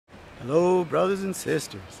Hello, brothers and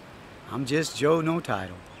sisters. I'm just Joe No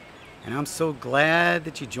Title, and I'm so glad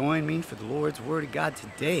that you joined me for the Lord's Word of God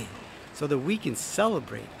today so that we can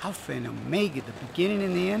celebrate Alpha and Omega, the beginning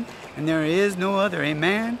and the end, and there is no other.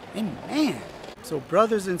 Amen? Amen. So,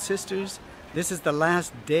 brothers and sisters, this is the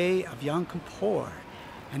last day of Yom Kippur,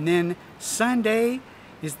 and then Sunday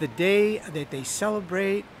is the day that they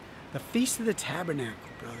celebrate the Feast of the Tabernacles,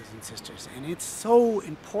 brothers and sisters, and it's so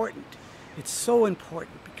important. It's so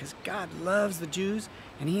important because God loves the Jews,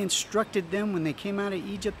 and He instructed them when they came out of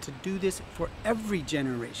Egypt to do this for every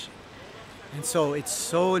generation. And so it's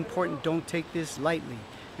so important. Don't take this lightly.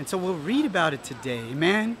 And so we'll read about it today.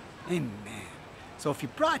 Amen? Amen. So if you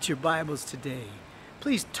brought your Bibles today,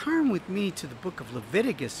 please turn with me to the book of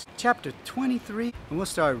Leviticus, chapter 23, and we'll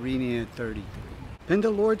start reading at 33. Then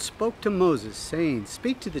the Lord spoke to Moses, saying,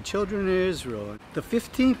 Speak to the children of Israel. The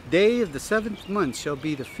 15th day of the 7th month shall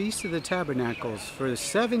be the Feast of the Tabernacles for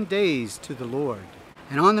 7 days to the Lord.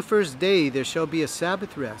 And on the first day there shall be a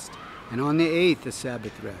Sabbath rest, and on the 8th a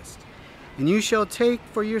Sabbath rest. And you shall take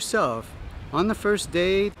for yourself on the first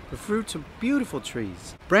day the fruits of beautiful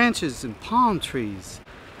trees, branches and palm trees,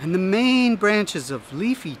 and the main branches of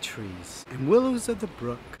leafy trees, and willows of the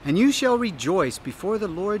brook. And you shall rejoice before the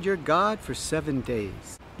Lord your God for 7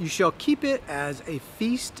 days. You shall keep it as a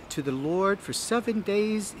feast to the Lord for 7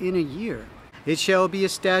 days in a year. It shall be a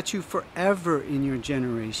statute forever in your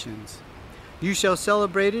generations. You shall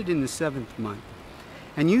celebrate it in the 7th month.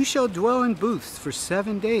 And you shall dwell in booths for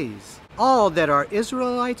 7 days. All that are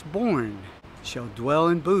Israelites born shall dwell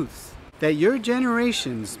in booths, that your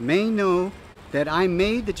generations may know that I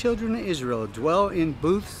made the children of Israel dwell in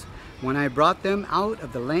booths when I brought them out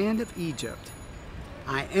of the land of Egypt.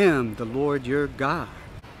 I am the Lord your God.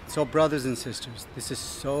 So, brothers and sisters, this is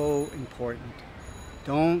so important.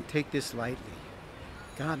 Don't take this lightly.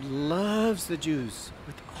 God loves the Jews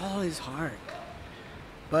with all His heart.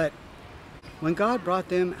 But when God brought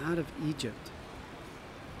them out of Egypt,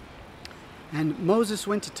 and Moses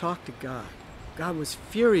went to talk to God, God was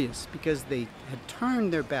furious because they had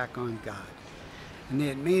turned their back on God. And they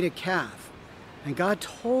had made a calf. And God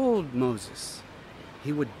told Moses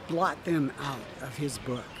He would blot them out of His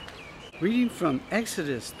book. Reading from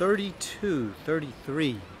Exodus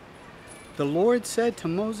 32:33, the Lord said to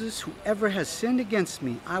Moses, Whoever has sinned against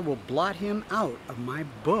me, I will blot him out of my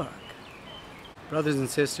book. Brothers and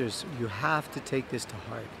sisters, you have to take this to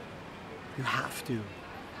heart. You have to.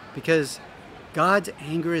 Because God's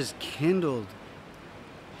anger is kindled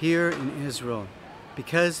here in Israel.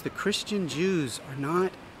 Because the Christian Jews are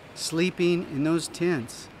not sleeping in those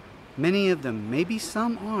tents. Many of them, maybe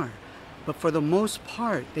some are, but for the most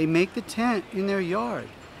part, they make the tent in their yard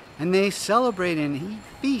and they celebrate and eat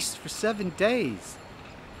feast for 7 days.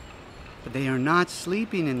 But they are not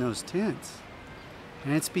sleeping in those tents.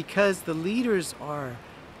 And it's because the leaders are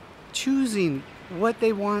choosing what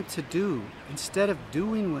they want to do instead of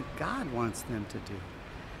doing what God wants them to do.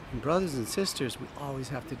 And brothers and sisters, we always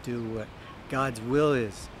have to do what God's will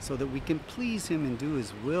is, so that we can please Him and do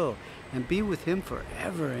His will and be with Him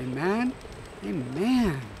forever. Amen?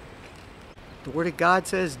 Amen. The Word of God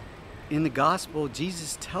says in the Gospel,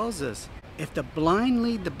 Jesus tells us, if the blind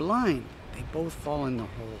lead the blind, they both fall in the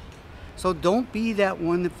hole. So don't be that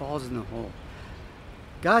one that falls in the hole.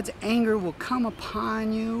 God's anger will come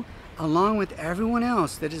upon you along with everyone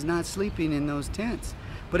else that is not sleeping in those tents.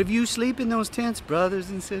 But if you sleep in those tents, brothers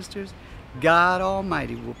and sisters, God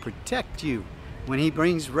Almighty will protect you when He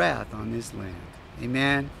brings wrath on this land.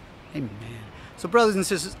 Amen? Amen. So brothers and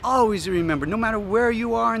sisters, always remember, no matter where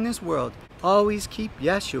you are in this world, always keep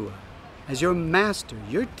Yeshua as your master,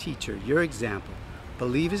 your teacher, your example.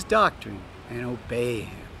 Believe His doctrine and obey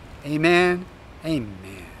Him. Amen?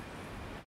 Amen.